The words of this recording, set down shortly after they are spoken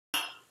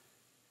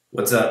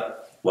What's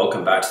up?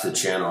 Welcome back to the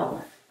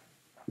channel.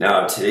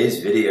 Now, today's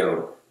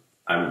video,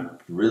 I'm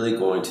really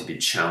going to be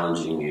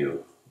challenging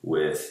you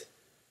with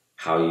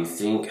how you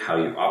think, how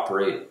you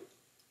operate,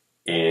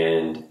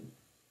 and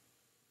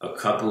a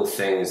couple of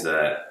things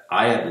that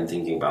I have been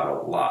thinking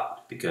about a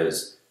lot.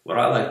 Because what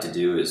I like to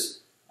do is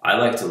I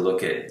like to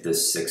look at the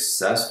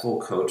successful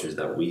coaches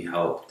that we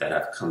help that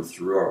have come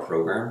through our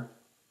program,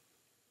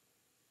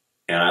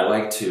 and I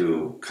like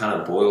to kind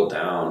of boil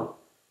down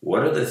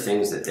what are the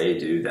things that they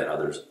do that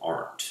others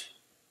aren't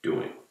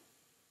doing,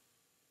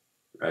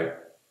 right?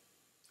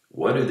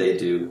 What do they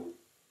do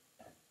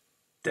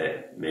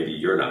that maybe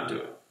you're not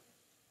doing?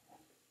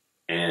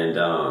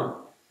 And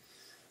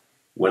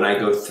when I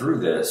go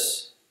through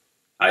this,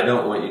 I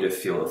don't want you to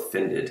feel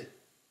offended.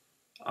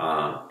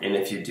 And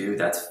if you do,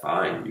 that's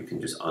fine. You can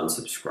just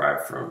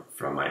unsubscribe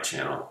from my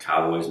channel.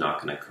 Cowboy's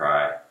not going to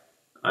cry.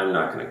 I'm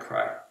not going to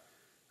cry.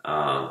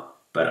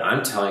 But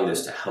I'm telling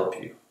this to help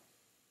you,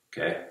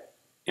 okay?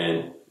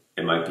 And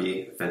it might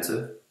be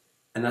offensive,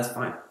 and that's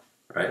fine,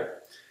 right?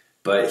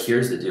 But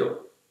here's the deal.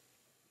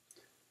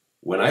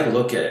 When I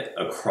look at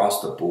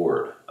across the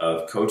board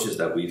of coaches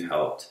that we've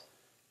helped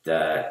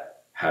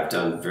that have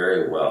done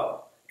very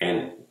well,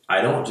 and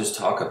I don't just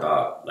talk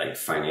about like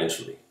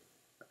financially,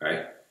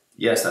 right?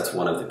 Yes, that's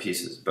one of the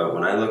pieces. But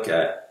when I look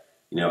at,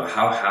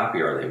 how happy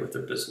are they with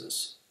their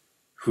business?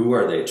 Who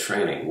are they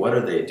training? What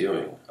are they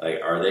doing? Like,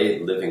 are they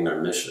living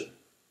their mission?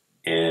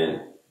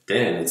 And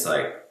then it's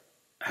like,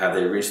 have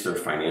they reached their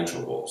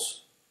financial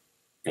goals?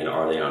 And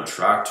are they on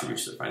track to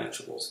reach their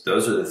financial goals?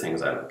 Those are the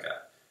things I look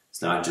at.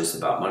 It's not just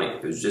about money.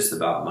 If it was just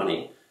about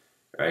money,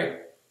 right?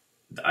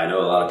 I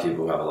know a lot of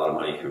people who have a lot of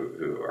money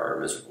who are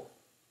miserable,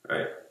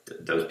 right?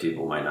 Those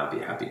people might not be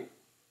happy,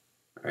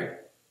 right?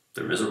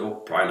 They're miserable,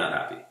 probably not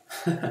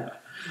happy,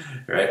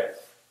 right?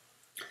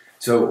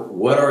 So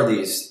what are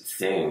these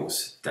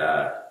things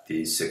that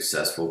these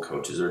successful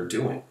coaches are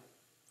doing,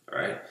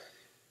 right?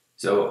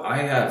 So I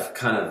have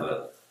kind of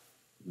a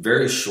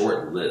very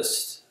short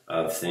list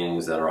of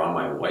things that are on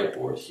my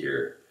whiteboard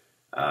here.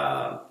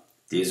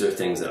 These are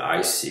things that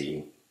I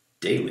see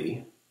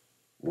daily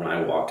when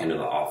I walk into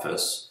the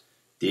office.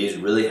 These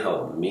really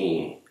help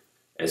me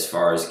as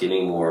far as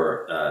getting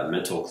more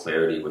mental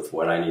clarity with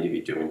what I need to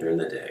be doing during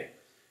the day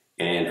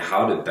and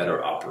how to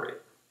better operate,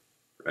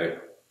 right?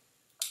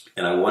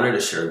 And I wanted to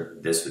share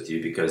this with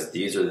you because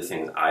these are the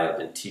things I have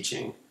been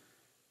teaching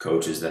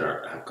coaches that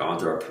have gone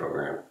through our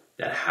program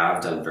that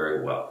have done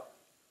very well,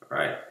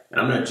 right? And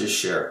I'm going to just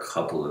share a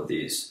couple of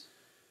these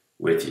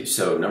with you.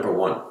 So number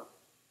one,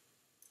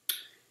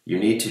 you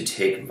need to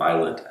take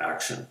violent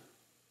action,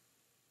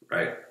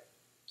 right?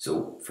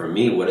 So for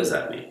me, what does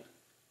that mean?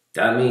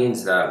 That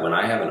means that when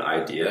I have an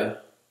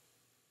idea,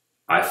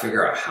 I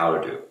figure out how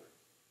to do it.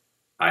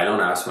 I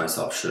don't ask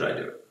myself, should I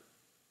do it,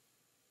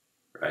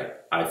 right?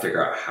 I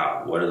figure out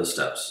how. What are the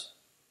steps?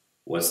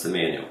 What's the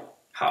manual?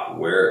 How,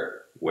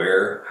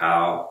 where,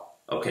 how?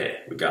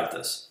 Okay, we got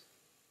this.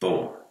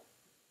 Boom.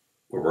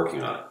 We're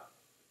working on it.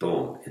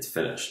 Boom, it's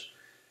finished.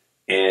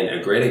 And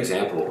a great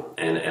example,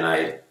 and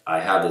I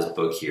have this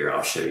book here,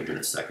 I'll show you in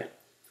a second.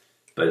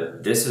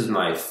 But this is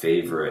my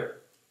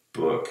favorite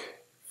book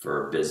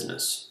for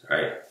business,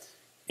 right?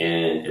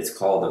 And it's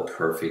called The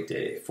Perfect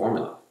Day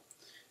Formula.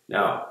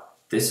 Now,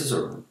 this is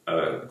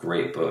a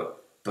great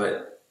book,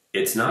 but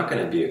it's not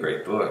going to be a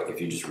great book if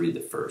you just read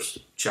the first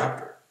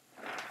chapter,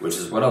 which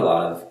is what a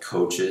lot of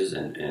coaches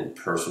and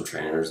personal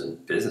trainers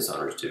and business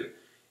owners do,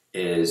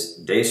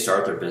 is they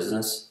start their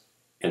business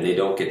and they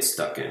don't get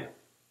stuck in.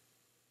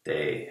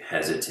 They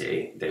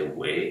hesitate, they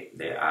wait,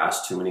 they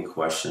ask too many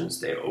questions,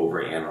 they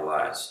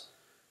overanalyze,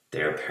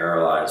 they are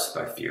paralyzed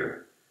by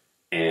fear,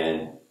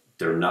 and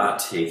they're not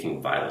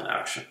taking violent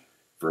action.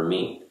 For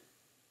me,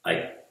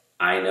 I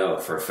know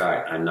for a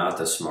fact I'm not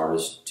the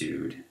smartest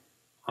dude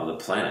on the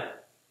planet,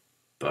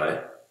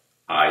 but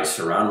I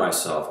surround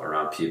myself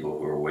around people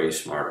who are way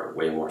smarter,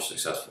 way more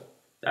successful.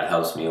 That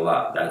helps me a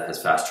lot. That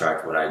has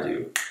fast-tracked what I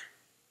do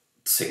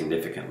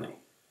significantly.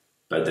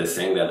 But the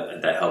thing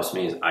that helps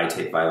me is I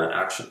take violent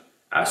action.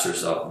 Ask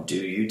yourself, do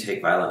you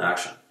take violent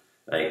action?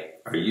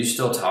 Like, are you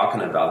still talking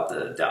about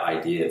the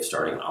idea of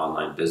starting an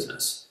online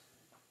business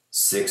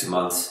 6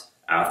 months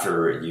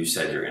after you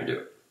said you're going to do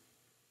it?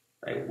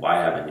 Like, why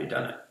haven't you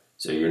done it?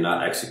 So you're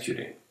not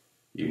executing.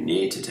 You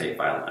need to take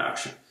violent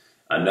action.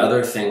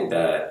 Another thing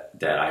that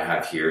I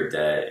have here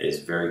that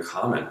is very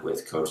common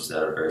with coaches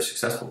that are very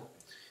successful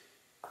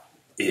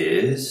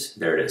is,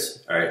 there it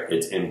is, all right,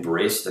 it's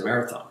embrace the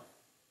marathon.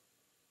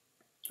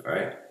 All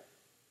right,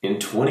 in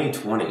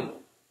 2020,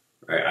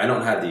 right, I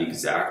don't have the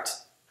exact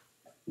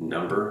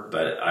number,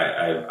 but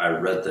I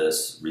read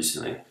this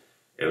recently.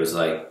 It was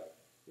like,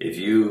 if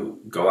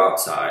you go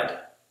outside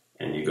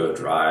and you go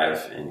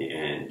drive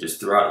and just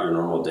throughout your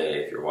normal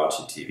day, if you're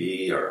watching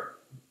TV or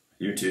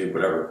YouTube,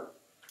 whatever,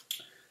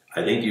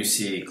 I think you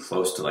see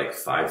close to like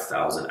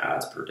 5,000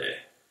 ads per day.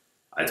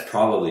 It's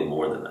probably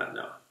more than that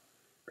now,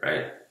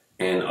 right?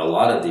 And a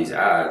lot of these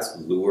ads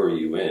lure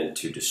you in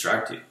to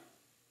distract you,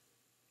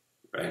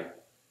 right?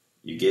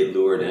 You get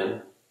lured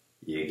in,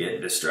 you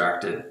get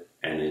distracted,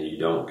 and then you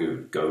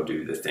don't go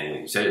do the thing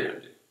that you said you're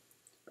going to do,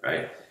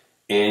 right?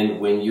 And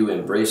when you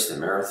embrace the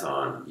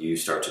marathon, you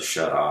start to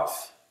shut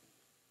off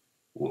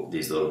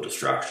these little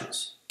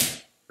distractions,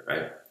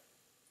 right?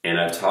 And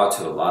I've talked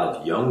to a lot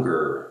of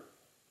younger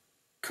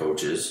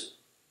coaches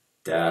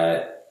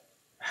that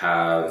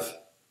have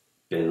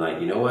been like,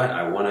 you know what,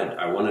 I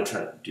want to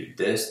try to do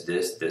this,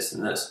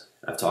 and this.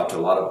 I've talked to a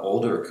lot of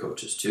older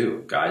coaches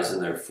too, guys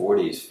in their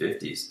 40s,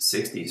 50s,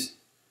 60s,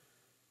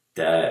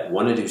 that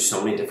want to do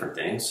so many different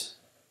things,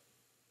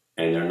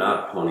 and they're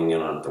not honing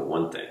in on the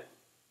one thing,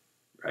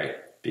 right?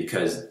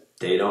 Because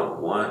they don't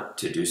want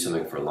to do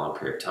something for a long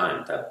period of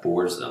time. That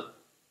bores them.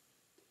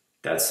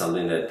 That's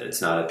something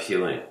that's not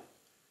appealing.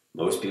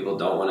 Most people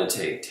don't want to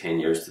take 10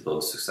 years to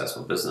build a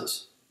successful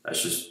business.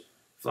 That's just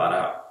flat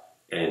out.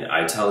 And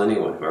I tell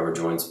anyone, whoever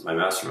joins my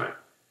mastermind,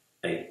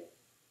 like,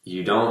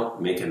 you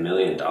don't make $1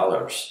 million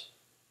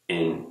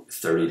in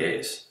 30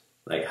 days.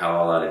 Like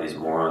how a lot of these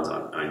morons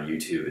on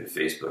YouTube and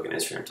Facebook and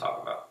Instagram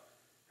talk about,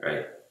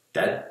 right?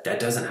 That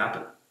doesn't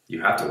happen.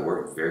 You have to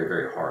work very,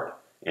 very hard.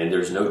 And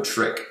there's no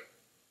trick,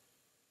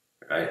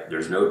 right?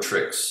 There's no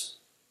tricks.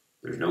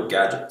 There's no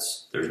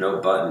gadgets. There's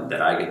no button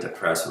that I get to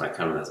press when I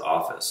come in this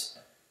office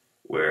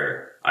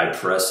where I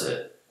press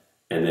it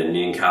and then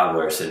me and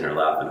Cowboy are sitting there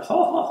laughing,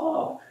 ho, ho,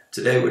 ho.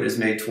 Today we just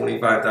made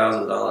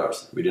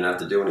 $25,000. We didn't have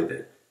to do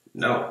anything.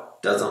 No,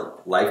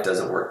 life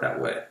doesn't work that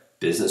way.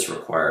 Business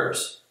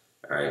requires,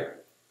 all right?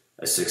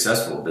 A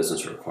successful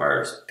business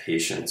requires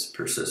patience,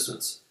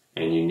 persistence,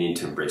 and you need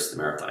to embrace the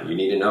marathon. You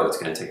need to know it's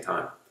going to take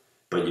time,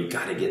 but you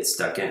got to get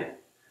stuck in.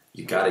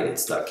 You got to get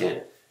stuck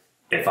in.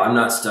 If I'm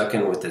not stuck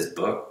in with this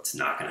book, it's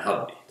not going to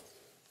help me,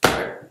 all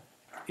right?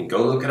 And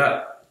go look it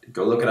up.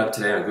 Go look it up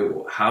today on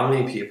Google. How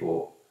many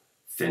people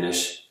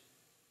finish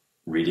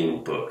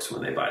reading books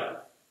when they buy them?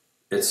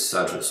 It's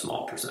such a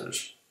small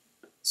percentage.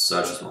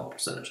 Such a small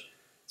percentage.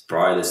 It's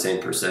probably the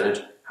same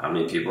percentage. How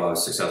many people have a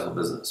successful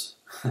business?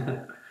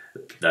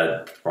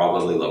 That's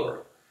probably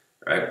lower,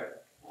 right?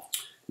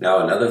 Now,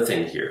 another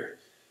thing here,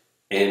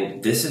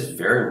 and this is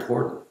very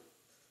important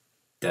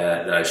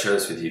that I share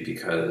this with you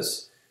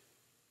because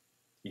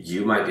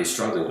you might be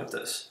struggling with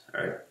this,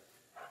 right?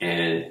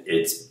 And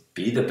it's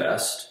be the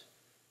best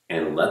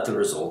and let the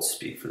results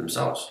speak for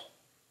themselves,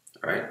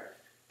 right?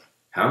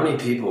 How many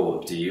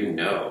people do you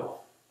know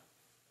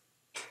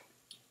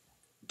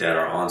that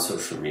are on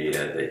social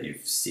media that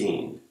you've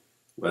seen,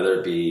 whether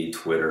it be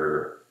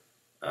Twitter,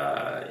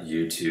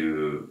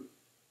 YouTube,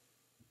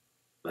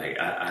 like,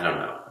 I don't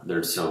know.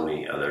 There's so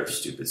many other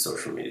stupid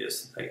social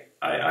medias. Like,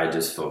 I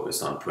just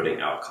focus on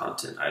putting out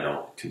content. I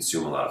don't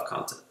consume a lot of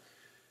content.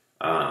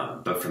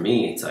 But for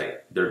me, it's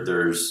like,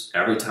 there's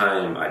every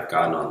time I've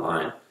gotten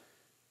online,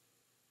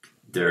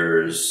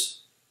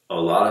 there's a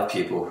lot of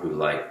people who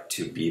like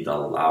to be the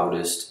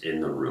loudest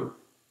in the room,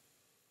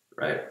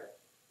 right?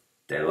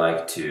 They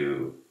like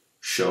to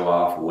show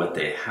off what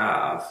they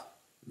have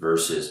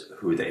versus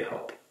who they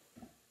help,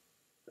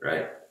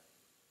 right?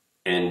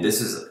 And this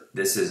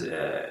is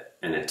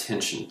an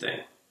attention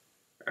thing,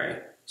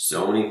 right?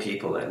 So many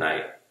people at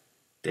night,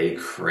 they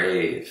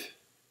crave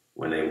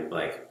when they,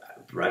 like,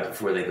 right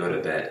before they go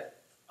to bed,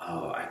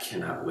 oh, I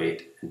cannot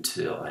wait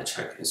until I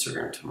check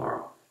Instagram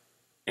tomorrow.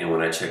 And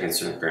when I check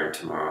Instagram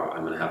tomorrow,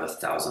 I'm going to have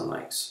 1,000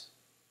 likes.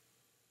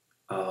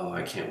 Oh,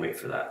 I can't wait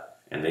for that.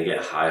 And they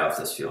get high off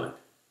this feeling,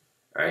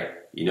 right?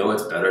 You know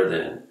what's better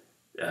than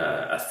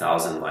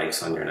 1,000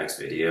 likes on your next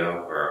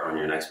video or on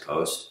your next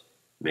post?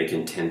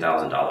 Making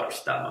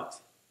 $10,000 that month,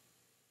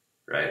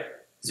 right?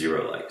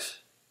 0 likes.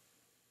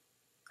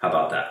 How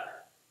about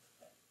that,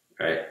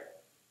 right?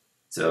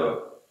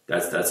 So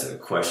that's a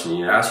question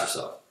you ask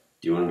yourself.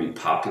 Do you want to be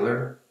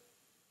popular,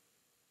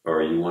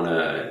 or you want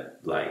to,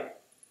 like,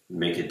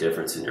 make a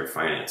difference in your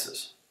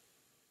finances?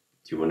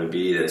 Do you want to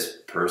be this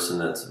person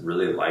that's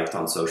really liked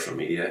on social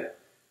media?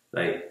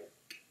 Like,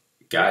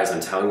 guys,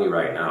 I'm telling you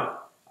right now,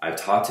 I've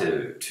talked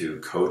to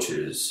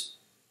coaches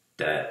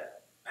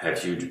that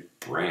have huge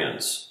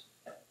brands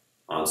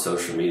on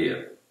social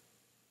media,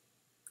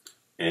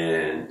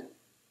 and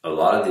a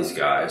lot of these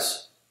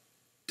guys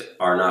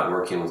are not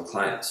working with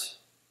clients.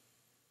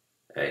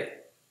 Hey,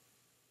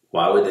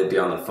 why would they be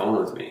on the phone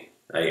with me?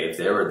 Like, if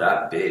they were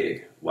that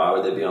big, why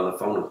would they be on the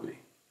phone with me?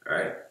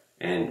 Right?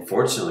 And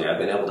fortunately, I've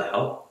been able to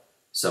help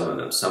some of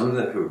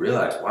them who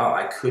realize, wow,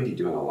 I could be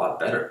doing a lot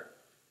better.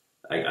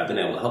 I've been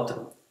able to help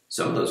them.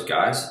 Some of those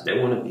guys, they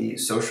want to be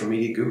social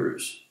media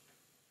gurus,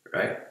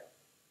 right?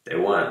 They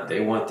want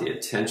the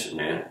attention,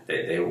 man.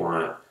 They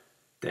want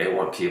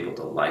people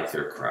to like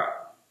their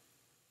crap.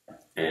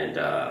 And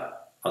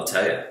I'll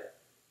tell you,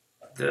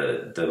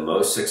 the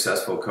most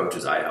successful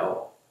coaches I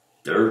help,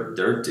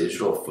 their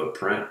digital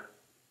footprint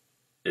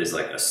is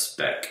like a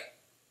speck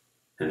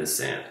in the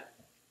sand,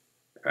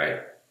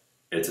 right?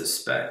 It's a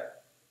speck.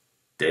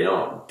 They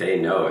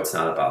know it's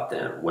not about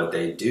them. What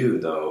they do,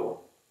 though,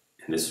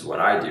 and this is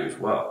what I do as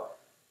well,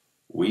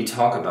 we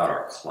talk about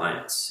our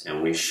clients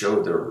and we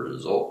show their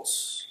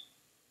results.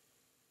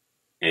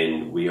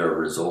 And we are a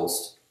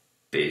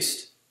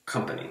results-based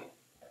company.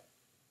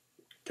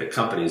 The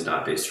company is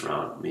not based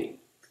around me.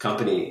 The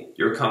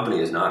Your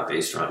company is not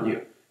based around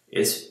you.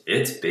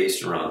 It's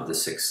based around the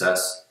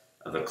success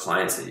of the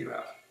clients that you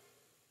have.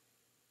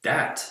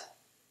 That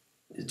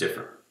is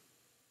different,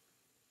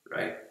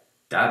 right?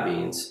 That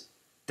means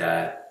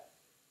that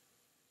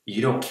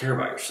you don't care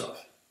about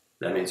yourself.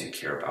 That means you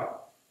care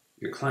about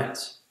your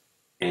clients.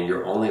 And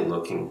you're only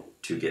looking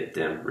to get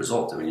them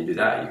results. And when you do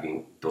that, you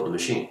can build a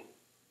machine.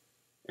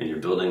 And you're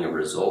building a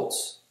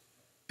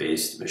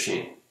results-based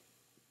machine.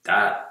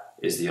 That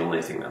is the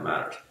only thing that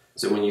matters.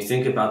 So when you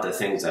think about the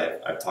things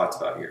I've talked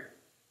about here,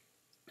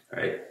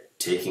 right?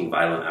 Taking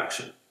violent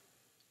action.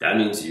 That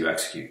means you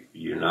execute.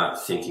 You're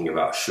not thinking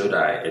about should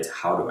I, it's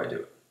how do I do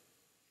it.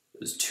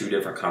 There's two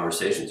different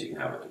conversations you can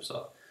have with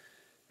yourself,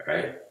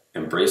 right?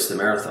 Embrace the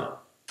marathon.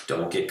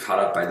 Don't get caught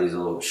up by these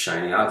little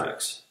shiny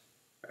objects,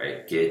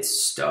 right? Get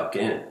stuck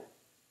in.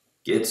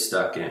 Get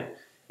stuck in.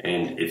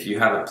 And if you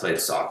haven't played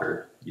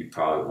soccer, you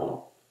probably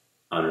won't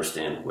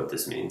understand what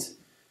this means.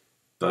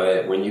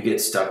 But when you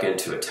get stuck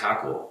into a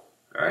tackle,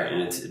 all right,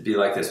 and it'd be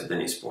like this with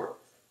any sport,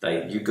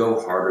 like you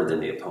go harder than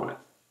the opponent,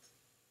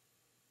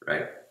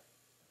 right?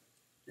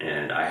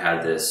 And I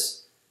had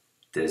this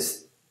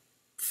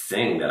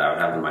thing that I would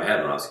have in my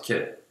head when I was a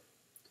kid.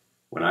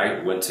 When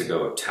I went to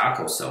go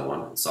tackle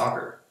someone in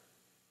soccer,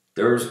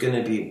 there was going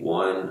to be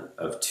one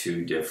of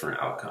two different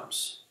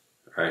outcomes,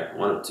 right?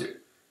 One of two.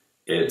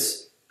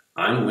 It's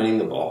I'm winning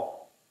the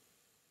ball,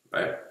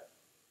 right?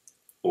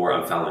 Or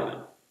I'm fouling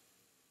them,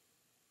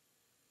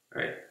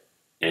 right?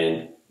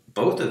 And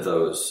both of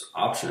those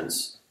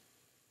options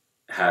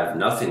have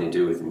nothing to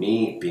do with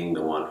me being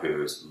the one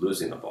who's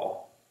losing the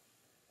ball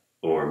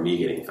or me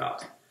getting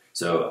fouled.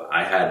 So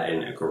I had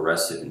an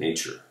aggressive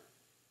nature,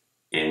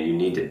 and you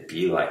need to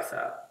be like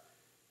that,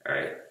 all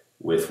right?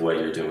 With what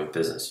you're doing with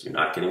business. You're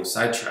not getting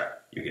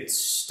sidetracked. You get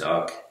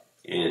stuck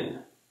in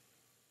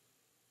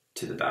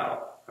to the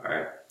battle, all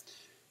right?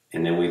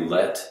 And then we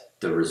let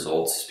the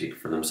results speak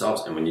for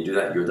themselves. And when you do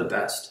that, you're the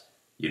best.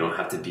 You don't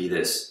have to be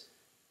this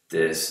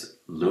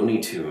Looney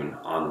Tune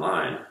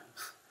online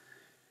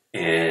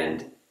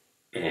and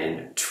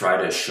try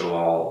to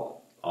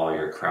show all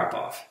your crap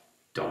off.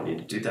 Don't need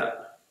to do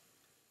that,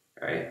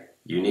 right?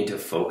 You need to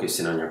focus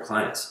in on your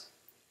clients.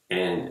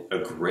 And a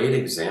great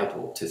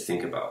example to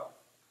think about,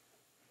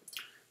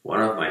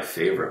 one of my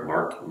favorite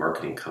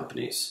marketing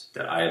companies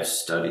that I have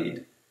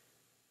studied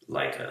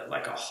like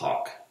a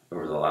hawk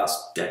over the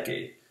last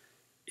decade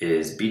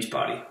is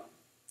Beachbody,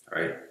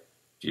 right?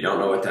 If you don't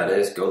know what that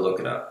is, go look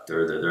it up.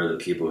 They're the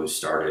people who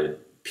started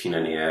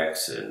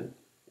P90X and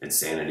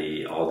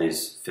Insanity, all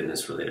these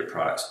fitness-related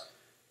products.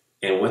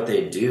 And what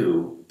they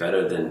do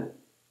better than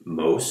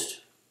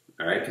most,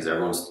 all right, because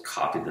everyone's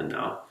copied them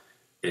now,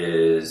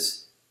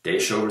 is they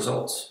show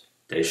results.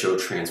 They show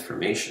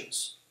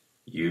transformations.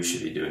 You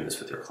should be doing this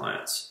with your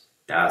clients.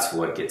 That's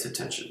what gets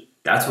attention.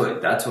 That's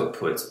what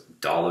puts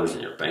dollars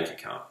in your bank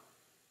account,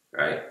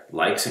 right?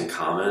 Likes and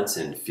comments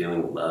and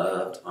feeling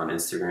loved on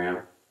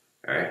Instagram,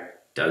 right,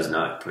 does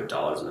not put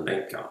dollars in the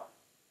bank account.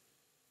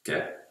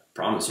 Okay? I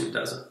promise you it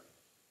doesn't.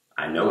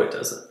 I know it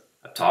doesn't.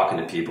 I'm talking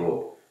to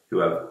people who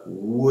have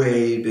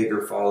way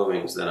bigger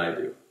followings than I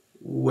do.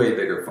 Way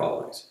bigger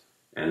followings.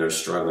 And they're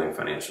struggling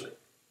financially,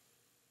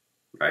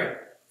 right?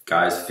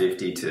 Guys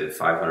 50 to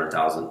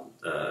 500,000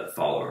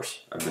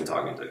 followers I've been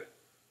talking to.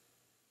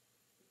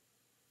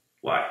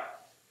 Why?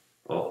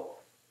 Well,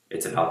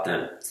 it's about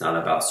them. It's not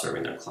about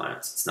serving their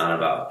clients. It's not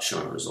about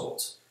showing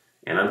results.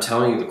 And I'm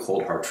telling you the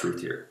cold hard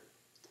truth here.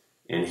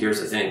 And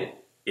here's the thing.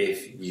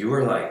 If you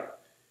are like,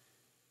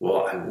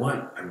 well, I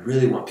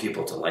really want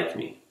people to like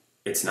me.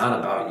 It's not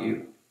about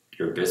you.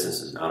 Your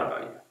business is not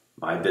about you.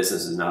 My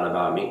business is not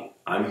about me.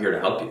 I'm here to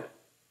help you,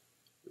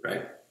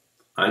 right?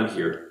 I'm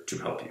here to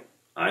help you.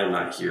 I am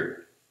not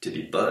here to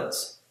be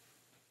buds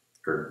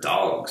or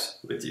dogs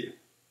with you.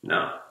 No,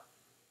 I'm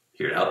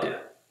here to help you.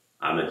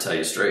 I'm going to tell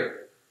you straight.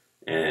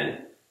 And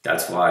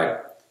that's why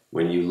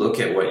when you look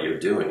at what you're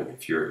doing,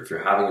 if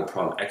you're having a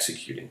problem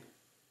executing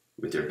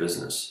with your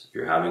business, if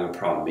you're having a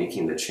problem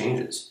making the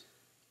changes,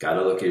 you got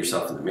to look at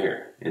yourself in the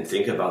mirror and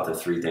think about the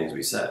three things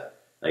we said.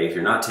 Like if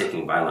you're not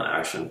taking violent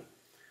action,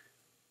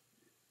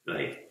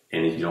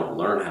 and if you don't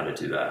learn how to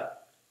do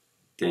that,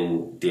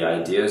 then the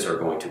ideas are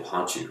going to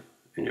haunt you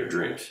in your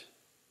dreams,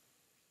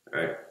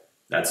 right?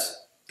 That's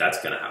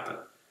going to happen,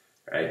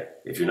 right?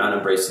 If you're not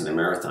embracing the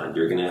marathon,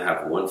 you're going to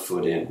have 1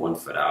 foot in, 1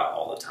 foot out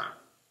all the time.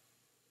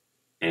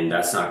 And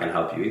that's not going to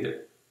help you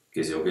either,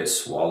 because you'll get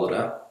swallowed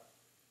up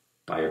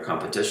by your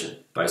competition,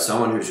 by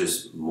someone who's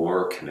just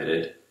more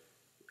committed.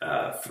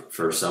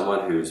 For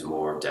someone who's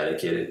more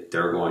dedicated,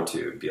 they're going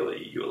to be able to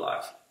eat you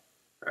alive,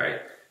 right?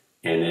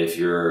 And if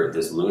you're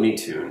this Looney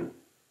Tune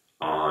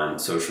on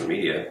social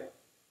media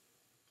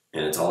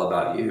and it's all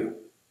about you,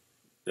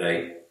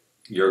 like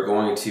you're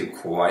going to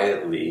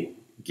quietly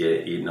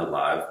get eaten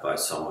alive by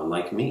someone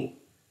like me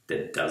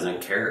that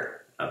doesn't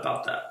care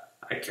about that.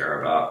 I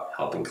care about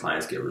helping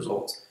clients get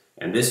results.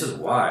 And this is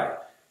why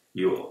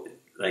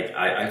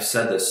I've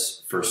said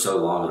this for so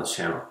long on this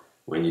channel.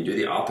 When you do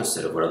the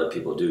opposite of what other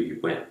people do, you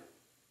win.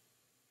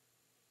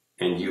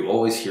 And you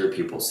always hear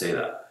people say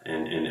that.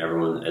 And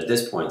everyone at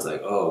this point is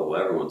like, oh,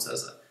 well, everyone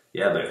says that.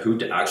 Yeah, but who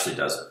actually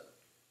does it?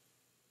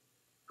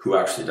 Who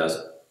actually does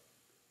it?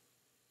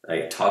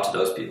 Like, talk to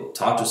those people.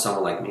 Talk to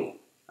someone like me.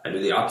 I do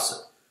the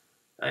opposite.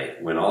 Like,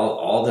 when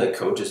all the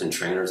coaches and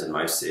trainers in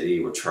my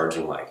city were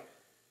charging like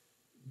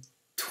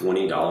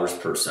 $20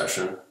 per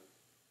session,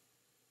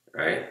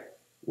 right?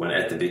 When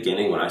at the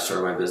beginning, when I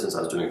started my business,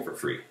 I was doing it for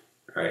free,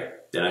 right?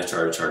 Then I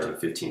started charging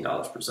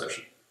 $15 per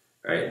session,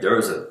 right? There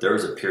was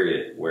a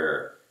period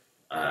where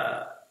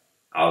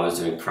I was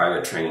doing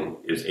private training.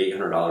 It was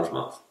 $800 a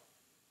month.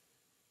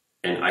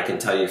 And I can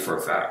tell you for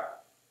a fact,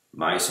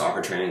 my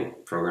soccer training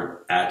program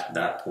at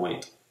that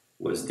point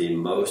was the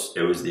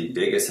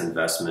biggest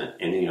investment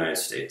in the United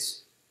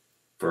States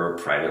for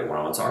private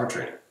one-on-one soccer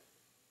training.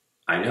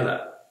 I know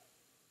that,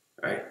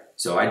 right?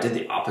 So I did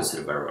the opposite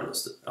of what everyone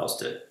else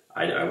did.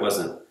 I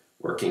wasn't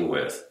working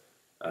with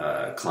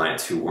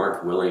clients who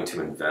weren't willing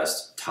to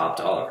invest top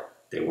dollar.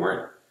 They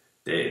weren't.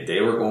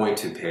 They were going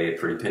to pay a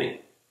pretty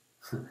penny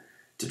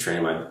to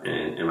train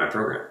in my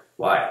program.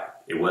 Why?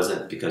 It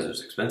wasn't because it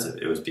was expensive.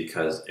 It was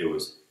because it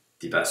was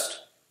the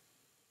best.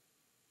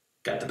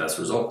 Got the best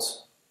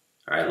results.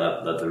 All right,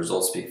 let the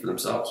results speak for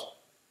themselves.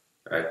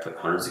 All right, put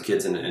hundreds of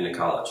kids into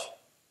college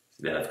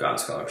that have gotten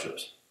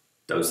scholarships.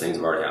 Those things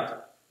have already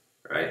happened,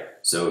 right?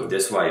 So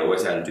this is why you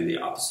always had to do the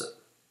opposite,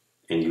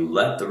 and you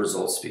let the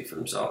results speak for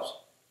themselves.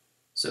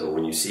 So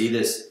when you see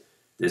this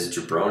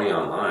jabroni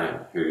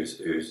online who's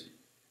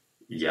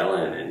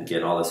yelling and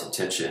getting all this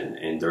attention,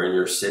 and they're in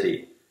your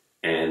city,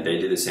 and they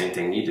do the same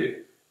thing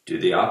you do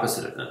the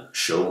opposite of them.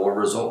 Show more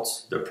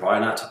results. They're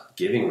probably not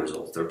giving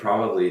results. They're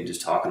probably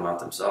just talking about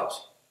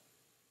themselves.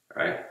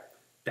 All right?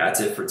 That's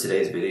it for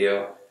today's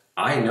video.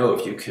 I know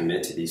if you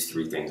commit to these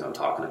 3 things I'm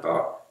talking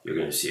about, you're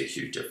going to see a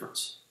huge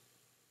difference.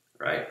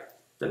 Right?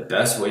 The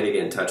best way to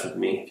get in touch with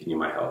me, if you need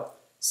my help,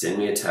 send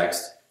me a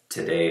text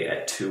today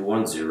at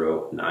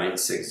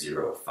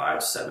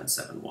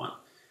 210-960-5771.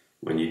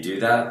 When you do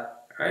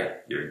that, all right,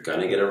 you're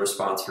going to get a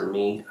response from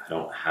me. I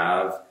don't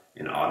have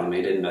an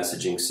automated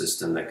messaging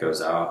system that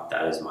goes out.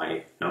 That is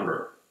my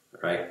number,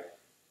 right?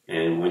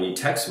 And when you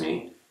text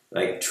me,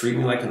 like, treat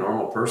me like a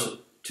normal person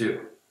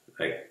too.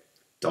 Like,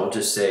 don't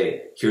just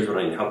say, here's what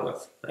I need help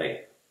with.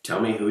 Like, tell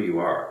me who you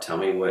are. Tell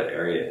me what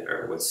area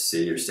or what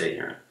city or state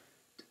you're in.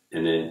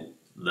 And then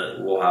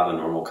we'll have a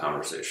normal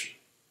conversation,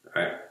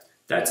 all right?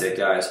 That's it,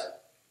 guys.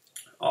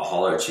 I'll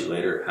holler at you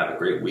later. Have a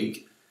great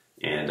week.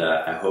 And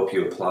I hope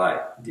you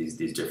apply these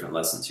different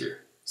lessons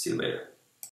here. See you later.